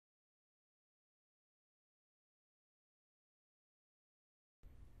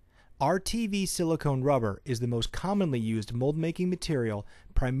RTV silicone rubber is the most commonly used mold making material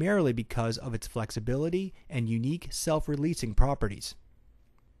primarily because of its flexibility and unique self-releasing properties.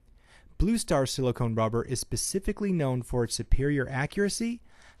 Blue Star silicone rubber is specifically known for its superior accuracy,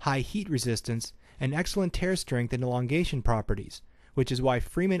 high heat resistance, and excellent tear strength and elongation properties, which is why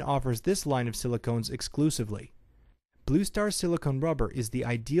Freeman offers this line of silicones exclusively. Blue Star silicone rubber is the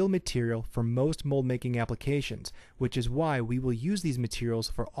ideal material for most mold making applications, which is why we will use these materials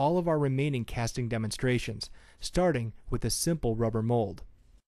for all of our remaining casting demonstrations, starting with a simple rubber mold.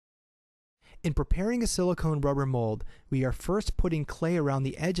 In preparing a silicone rubber mold, we are first putting clay around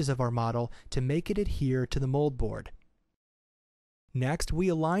the edges of our model to make it adhere to the mold board. Next, we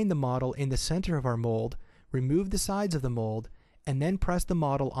align the model in the center of our mold, remove the sides of the mold, and then press the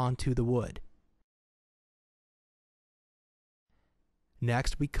model onto the wood.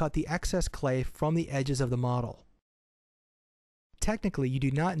 Next, we cut the excess clay from the edges of the model. Technically, you do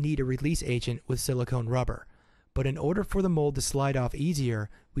not need a release agent with silicone rubber, but in order for the mold to slide off easier,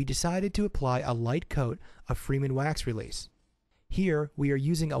 we decided to apply a light coat of Freeman wax release. Here, we are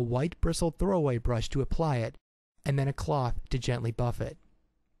using a white bristled throwaway brush to apply it, and then a cloth to gently buff it.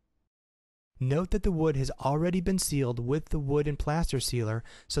 Note that the wood has already been sealed with the wood and plaster sealer,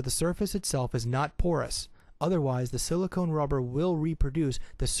 so the surface itself is not porous. Otherwise, the silicone rubber will reproduce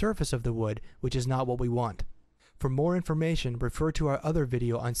the surface of the wood, which is not what we want. For more information, refer to our other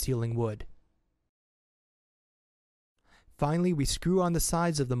video on sealing wood. Finally, we screw on the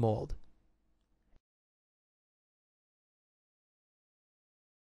sides of the mold.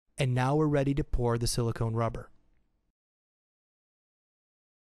 And now we're ready to pour the silicone rubber.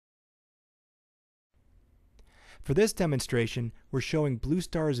 For this demonstration, we're showing Blue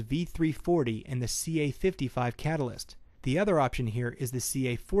Star's V340 and the CA55 catalyst. The other option here is the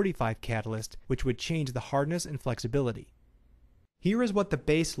CA45 catalyst, which would change the hardness and flexibility. Here is what the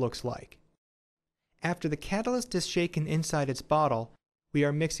base looks like. After the catalyst is shaken inside its bottle, we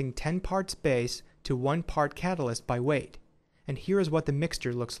are mixing 10 parts base to 1 part catalyst by weight. And here is what the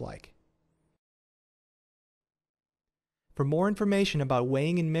mixture looks like. For more information about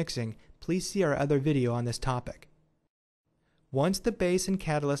weighing and mixing, please see our other video on this topic. Once the base and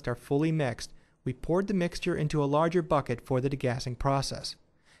catalyst are fully mixed, we poured the mixture into a larger bucket for the degassing process.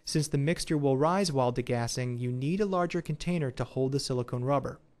 Since the mixture will rise while degassing, you need a larger container to hold the silicone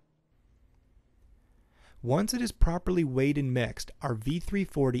rubber. Once it is properly weighed and mixed, our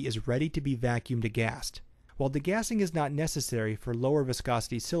V340 is ready to be vacuum degassed. While degassing is not necessary for lower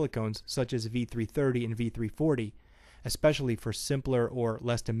viscosity silicones such as V330 and V340, especially for simpler or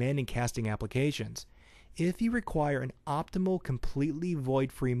less demanding casting applications, if you require an optimal, completely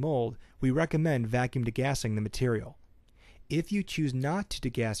void-free mold, we recommend vacuum degassing the material. If you choose not to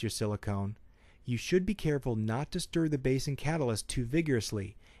degas your silicone, you should be careful not to stir the base and catalyst too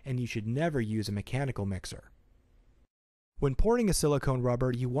vigorously, and you should never use a mechanical mixer. When pouring a silicone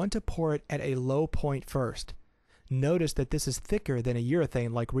rubber, you want to pour it at a low point first. Notice that this is thicker than a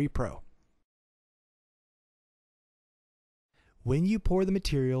urethane like Repro. When you pour the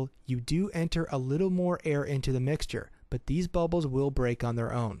material, you do enter a little more air into the mixture, but these bubbles will break on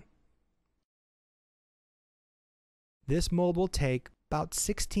their own. This mold will take about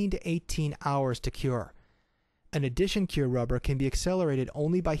 16 to 18 hours to cure. An addition cure rubber can be accelerated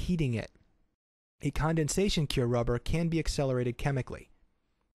only by heating it. A condensation cure rubber can be accelerated chemically.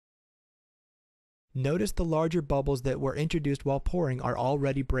 Notice the larger bubbles that were introduced while pouring are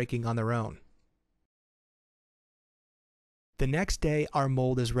already breaking on their own. The next day, our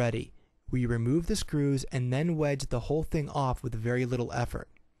mold is ready. We remove the screws and then wedge the whole thing off with very little effort.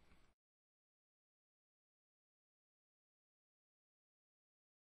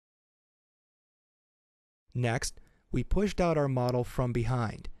 Next, we pushed out our model from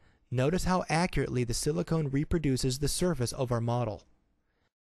behind. Notice how accurately the silicone reproduces the surface of our model.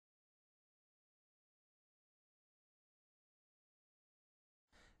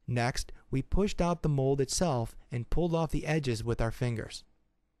 Next, we pushed out the mold itself and pulled off the edges with our fingers.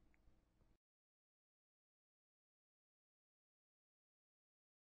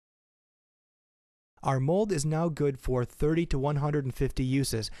 Our mold is now good for 30 to 150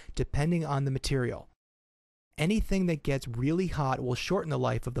 uses, depending on the material. Anything that gets really hot will shorten the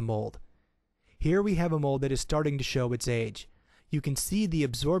life of the mold. Here we have a mold that is starting to show its age. You can see the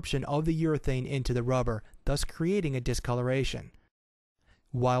absorption of the urethane into the rubber, thus creating a discoloration.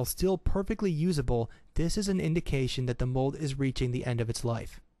 While still perfectly usable, this is an indication that the mold is reaching the end of its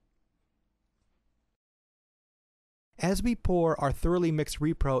life. As we pour our thoroughly mixed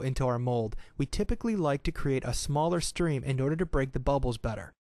Repro into our mold, we typically like to create a smaller stream in order to break the bubbles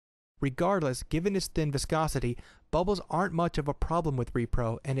better. Regardless, given its thin viscosity, bubbles aren't much of a problem with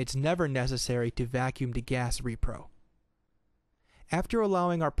Repro, and it's never necessary to vacuum degas Repro. After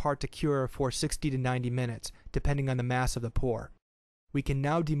allowing our part to cure for 60 to 90 minutes, depending on the mass of the pour, we can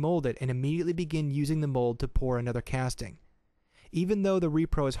now demold it and immediately begin using the mold to pour another casting. Even though the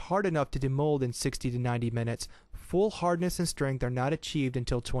Repro is hard enough to demold in 60 to 90 minutes, full hardness and strength are not achieved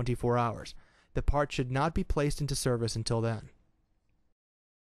until 24 hours. The part should not be placed into service until then.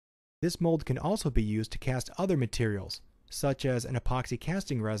 This mold can also be used to cast other materials, such as an epoxy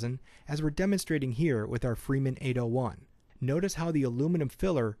casting resin, as we're demonstrating here with our Freeman 801. Notice how the aluminum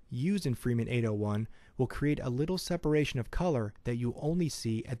filler used in Freeman 801 will create a little separation of color that you only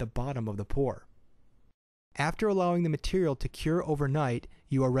see at the bottom of the pour. After allowing the material to cure overnight,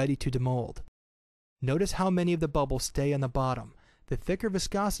 you are ready to demold. Notice how many of the bubbles stay on the bottom. The thicker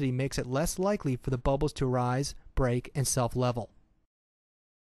viscosity makes it less likely for the bubbles to rise, break, and self-level.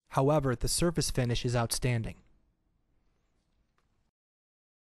 However, the surface finish is outstanding.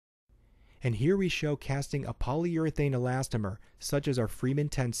 And here we show casting a polyurethane elastomer, such as our Freeman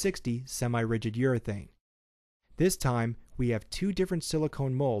 1060 semi-rigid urethane. This time, we have two different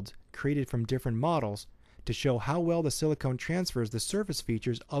silicone molds created from different models to show how well the silicone transfers the surface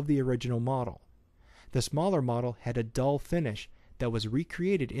features of the original model. The smaller model had a dull finish that was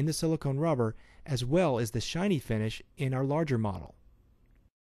recreated in the silicone rubber, as well as the shiny finish in our larger model.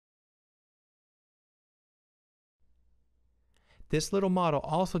 This little model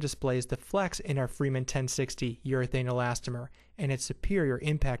also displays the flex in our Freeman 1060 urethane elastomer and its superior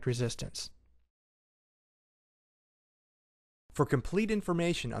impact resistance. For complete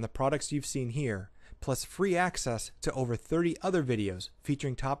information on the products you've seen here, plus free access to over 30 other videos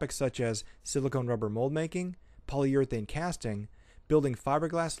featuring topics such as silicone rubber mold making, polyurethane casting, building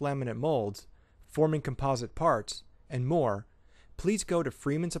fiberglass laminate molds, forming composite parts, and more, please go to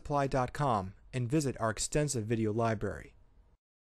freemansupply.com and visit our extensive video library.